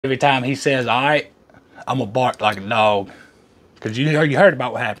Every time he says, all right, I'm gonna bark like a dog. Cause you heard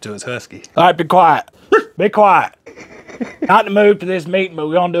about what happened to his husky. All right, be quiet. Be quiet. Not in the mood for this meeting, but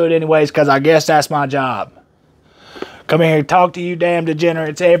we're gonna do it anyways because I guess that's my job. Come here and talk to you damn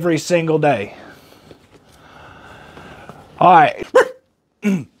degenerates every single day. All right.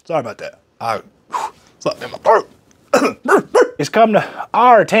 Sorry about that. Something in my throat. It's come to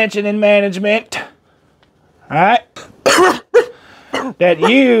our attention in management, all right, that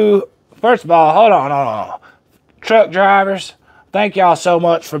you, first of all, hold on. Truck drivers, thank y'all so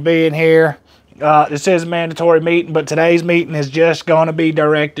much for being here. This is a mandatory meeting, but today's meeting is just going to be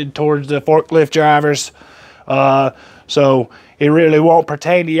directed towards the forklift drivers. So it really won't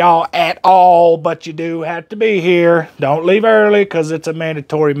pertain to y'all at all, but you do have to be here. Don't leave early because it's a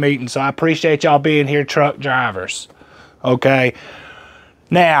mandatory meeting. So I appreciate y'all being here, truck drivers. Okay.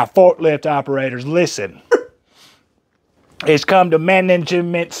 Now, forklift operators, listen. It's come to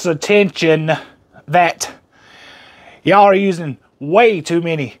management's attention that y'all are using way too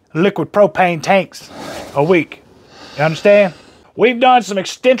many liquid propane tanks a week. You understand? We've done some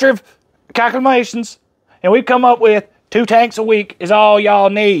extensive calculations and we've come up with 2 tanks a week is all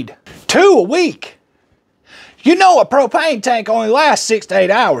y'all need. 2 a week? You know a propane tank only lasts 6 to 8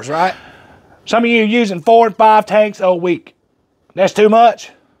 hours, right? Some of you are using 4 and 5 tanks a week. That's too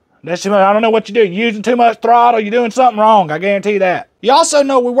much. That's too much. I don't know what you're doing. You're using too much throttle. You're doing something wrong. I guarantee that. You also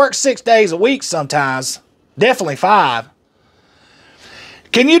know we work 6 days a week sometimes. Definitely 5.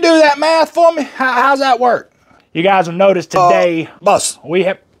 Can you do that math for me? How's that work? You guys will notice today, boss, we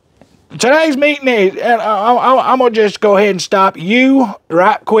have... Today's meeting is, and I'm going to just go ahead and stop you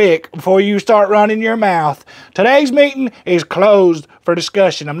right quick before you start running your mouth. Today's meeting is closed for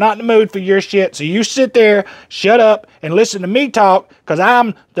discussion. I'm not in the mood for your shit, so you sit there, shut up, and listen to me talk, because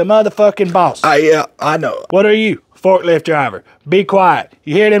I'm the motherfucking boss. Yeah, I know. What are you? Forklift driver. Be quiet.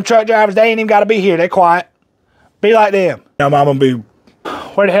 You hear them truck drivers? They ain't even got to be here. They quiet. Be like them. I'm going to be...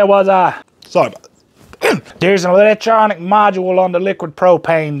 Where the hell was I? Sorry about that. There's an electronic module on the liquid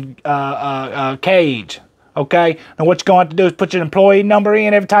propane cage, okay? And what you're going to have to do is put your employee number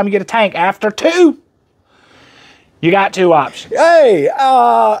in every time you get a tank. After 2, you got 2 options. Hey,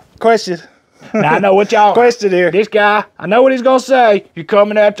 question. Now, I know what y'all... Question here. This guy, I know what he's going to say. You're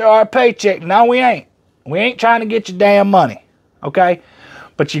coming after our paycheck. No, we ain't. We ain't trying to get your damn money, okay?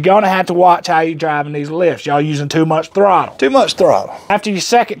 But you're going to have to watch how you're driving these lifts. Y'all using too much throttle. Too much throttle. After your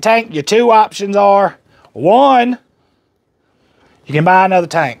second tank, your 2 options are... 1, you can buy another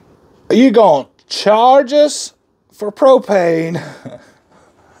tank. Are you going to charge us for propane?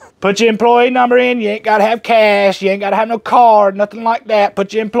 Put your employee number in. You ain't got to have cash. You ain't got to have no card, nothing like that.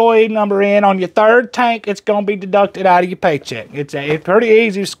 Put your employee number in. On your 3rd tank, it's going to be deducted out of your paycheck. It's a pretty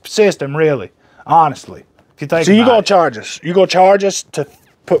easy system, really, honestly. If you think so you're going to charge us. You're going to charge us to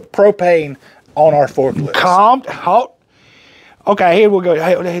put propane on our forklift. Okay, here we go.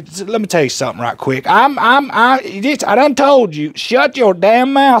 Hey, let me tell you something right quick. I done told you, shut your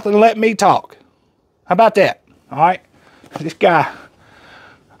damn mouth and let me talk. How about that? All right? This guy,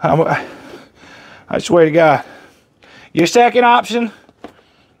 I swear to God. Your second option,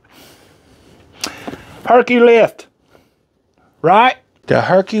 Herky lift. Right? The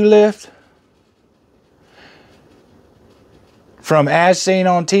Herky lift? From As Seen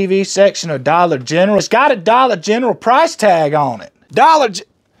on TV section of Dollar General. It's got a Dollar General price tag on it.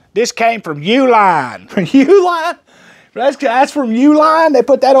 This came from Uline. From Uline? That's from Uline? They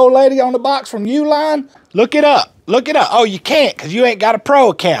put that old lady on the box from Uline? Look it up. Look it up. Oh, you can't because you ain't got a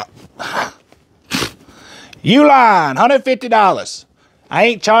pro account. Uline, $150. I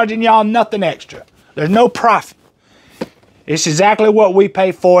ain't charging y'all nothing extra. There's no profit. It's exactly what we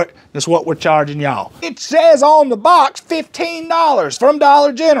pay for it. That's what we're charging y'all. It says on the box $15 from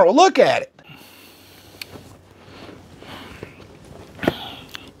Dollar General. Look at it.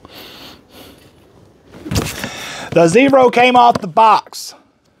 The 0 came off the box.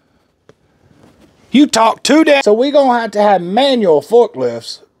 You talk too damn. So we're going to have manual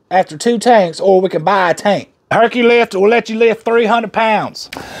forklifts after 2 tanks, or we can buy a tank. Herky lift will let you lift 300 pounds.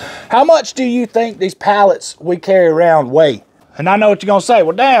 How much do you think these pallets we carry around weigh? And I know what you're gonna say.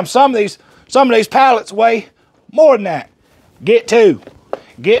 Well, damn, some of these pallets weigh more than that. Get 2,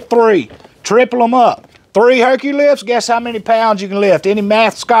 get 3, triple them up. 3 Herky lifts. Guess how many pounds you can lift? Any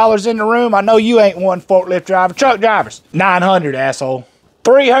math scholars in the room? I know you ain't one forklift driver. Truck drivers. 900, asshole.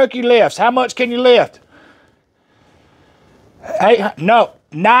 3 Herky lifts. How much can you lift?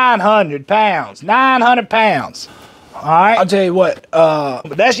 900 pounds. 900 pounds. All right. I'll tell you what.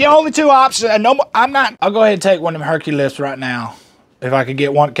 But that's the only 2 options. And no, I'm not. I'll go ahead and take one of them Herky lifts right now. If I could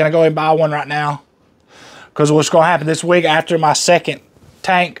get one. Can I go ahead and buy one right now? Because what's going to happen this week after my second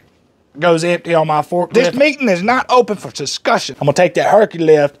tank goes empty on my forklift. This meeting is not open for discussion. I'm gonna take that herky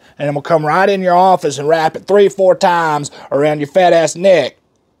lift and I'm gonna come right in your office and wrap it 3 or 4 times around your fat ass neck.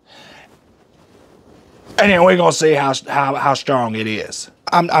 And then we're gonna see how strong it is.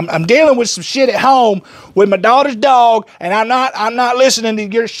 I'm dealing with some shit at home with my daughter's dog, and I'm not listening to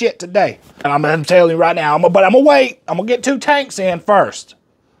your shit today. And I'm telling you right now, but I'm gonna wait. I'm gonna get 2 tanks in first.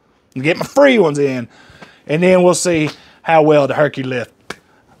 And get my free ones in, and then we'll see how well the herky lift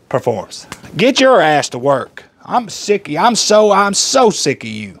performs. Get your ass to work. I'm sick of you. I'm so sick of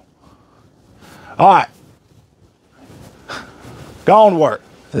you. All right. Go on to work.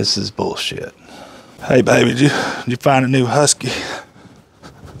 This is bullshit. Hey, baby, did you find a new husky?